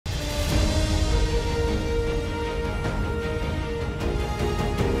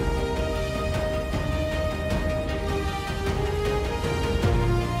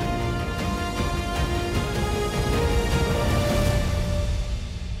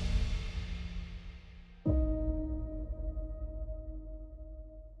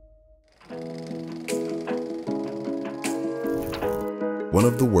one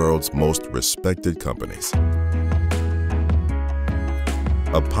of the world's most respected companies.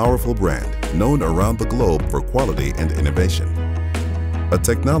 A powerful brand known around the globe for quality and innovation. A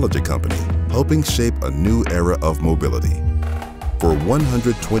technology company helping shape a new era of mobility. For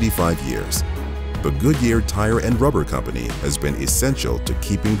 125 years, the Goodyear Tire and Rubber Company has been essential to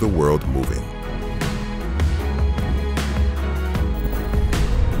keeping the world moving.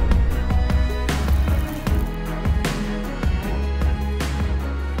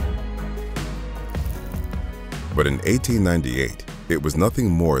 But in 1898, it was nothing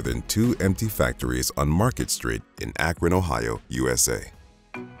more than two empty factories on Market Street in Akron, Ohio, USA.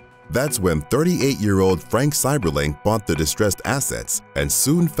 That's when 38-year-old Frank Seiberling bought the distressed assets and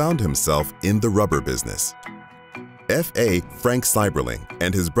soon found himself in the rubber business. F.A. Frank Seiberling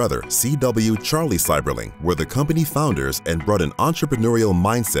and his brother C.W. Charlie Seiberling were the company founders and brought an entrepreneurial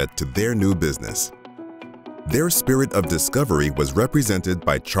mindset to their new business. Their spirit of discovery was represented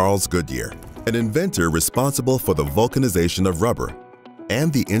by Charles Goodyear, an inventor responsible for the vulcanization of rubber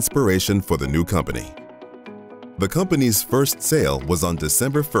and the inspiration for the new company. The company's first sale was on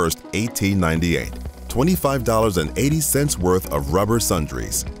December 1, 1898, $25.80 worth of rubber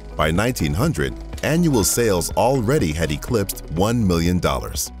sundries. By 1900, annual sales already had eclipsed $1 million.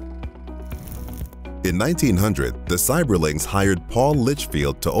 In 1900, the Seiberlings hired Paul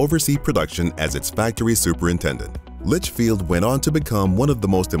Litchfield to oversee production as its factory superintendent. Litchfield went on to become one of the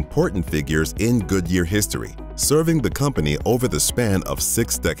most important figures in Goodyear history, serving the company over the span of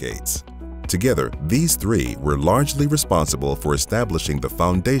 6 decades. Together, these three were largely responsible for establishing the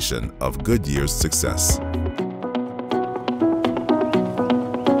foundation of Goodyear's success.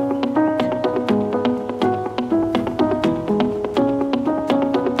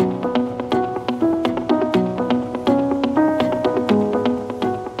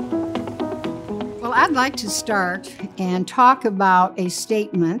 I'd like to start and talk about a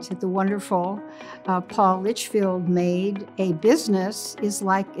statement that the wonderful Paul Litchfield made. A business is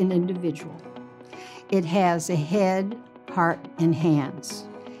like an individual. It has a head, heart, and hands.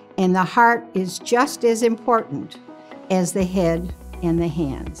 And the heart is just as important as the head and the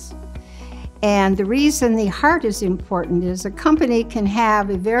hands. And the reason the heart is important is a company can have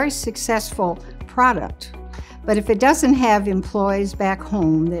a very successful product, but if it doesn't have employees back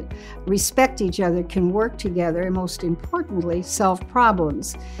home that respect each other, can work together, and most importantly, solve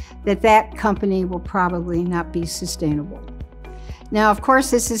problems, that company will probably not be sustainable. Now, of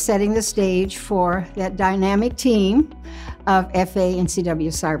course, this is setting the stage for that dynamic team of F.A. and C.W.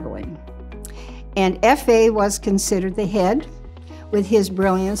 Seiberling. And F.A. was considered the head with his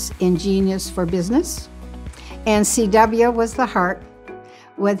brilliance and genius for business, and C.W. was the heart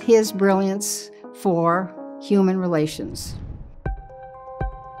with his brilliance for human relations.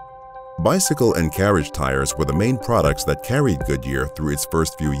 Bicycle and carriage tires were the main products that carried Goodyear through its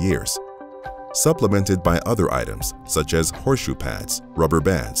first few years, supplemented by other items such as horseshoe pads, rubber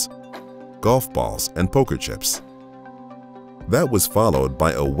bands, golf balls, and poker chips. That was followed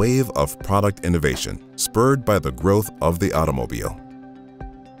by a wave of product innovation spurred by the growth of the automobile.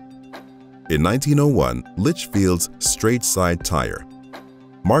 In 1901, Litchfield's straight side tire,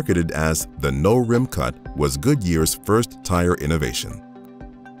 marketed as the no-rim cut, was Goodyear's first tire innovation.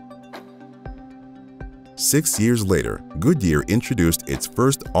 6 years later, Goodyear introduced its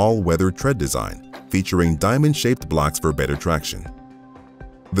first all-weather tread design, featuring diamond-shaped blocks for better traction.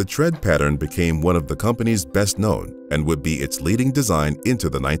 The tread pattern became one of the company's best known and would be its leading design into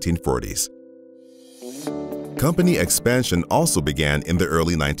the 1940s. Company expansion also began in the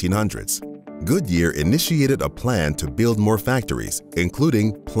early 1900s. Goodyear initiated a plan to build more factories,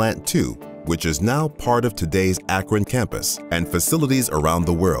 including Plant 2, which is now part of today's Akron campus, and facilities around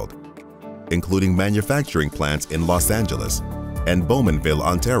the world, including manufacturing plants in Los Angeles and Bowmanville,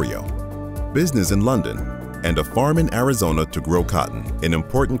 Ontario, business in London, and a farm in Arizona to grow cotton, an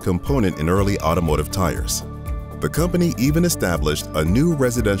important component in early automotive tires. The company even established a new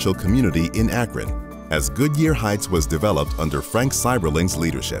residential community in Akron, as Goodyear Heights was developed under Frank Seiberling's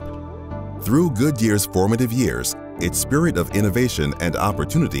leadership. Through Goodyear's formative years, its spirit of innovation and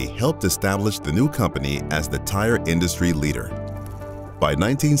opportunity helped establish the new company as the tire industry leader. By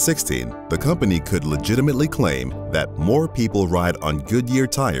 1916, the company could legitimately claim that more people ride on Goodyear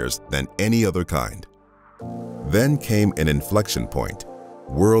tires than any other kind. Then came an inflection point: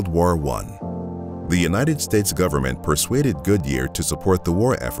 World War I. The United States government persuaded Goodyear to support the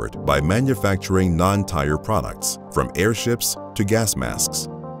war effort by manufacturing non-tire products, from airships to gas masks.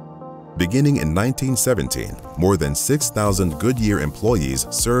 Beginning in 1917, more than 6,000 Goodyear employees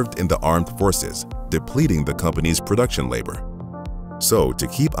served in the armed forces, depleting the company's production labor. So, to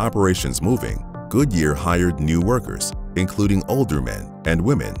keep operations moving, Goodyear hired new workers, including older men and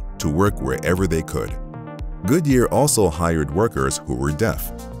women, to work wherever they could. Goodyear also hired workers who were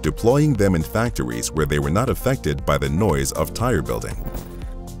deaf, deploying them in factories where they were not affected by the noise of tire building.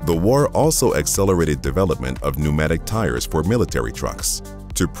 The war also accelerated development of pneumatic tires for military trucks.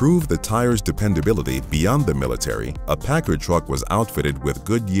 To prove the tire's dependability beyond the military, a Packard truck was outfitted with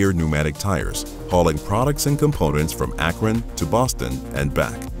Goodyear pneumatic tires, hauling products and components from Akron to Boston and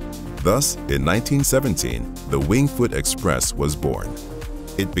back. Thus, in 1917, the Wingfoot Express was born.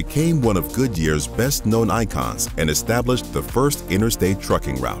 It became one of Goodyear's best-known icons and established the first interstate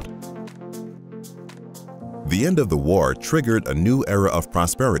trucking route. The end of the war triggered a new era of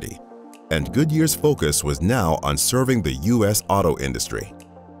prosperity, and Goodyear's focus was now on serving the U.S. auto industry.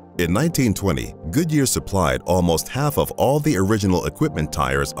 In 1920, Goodyear supplied almost half of all the original equipment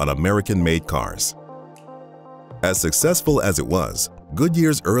tires on American-made cars. As successful as it was,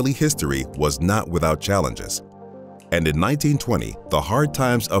 Goodyear's early history was not without challenges. And in 1920, the hard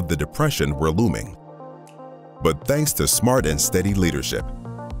times of the Depression were looming. But thanks to smart and steady leadership,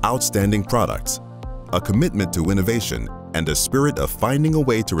 outstanding products, a commitment to innovation, and a spirit of finding a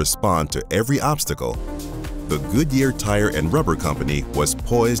way to respond to every obstacle, the Goodyear Tire and Rubber Company was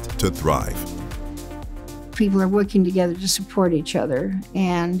poised to thrive. People are working together to support each other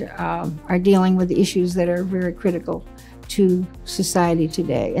and are dealing with issues that are very critical to society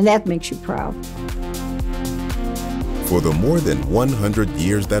today, and that makes you proud. For the more than 100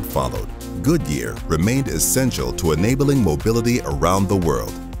 years that followed, Goodyear remained essential to enabling mobility around the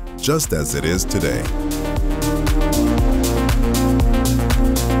world, just as it is today.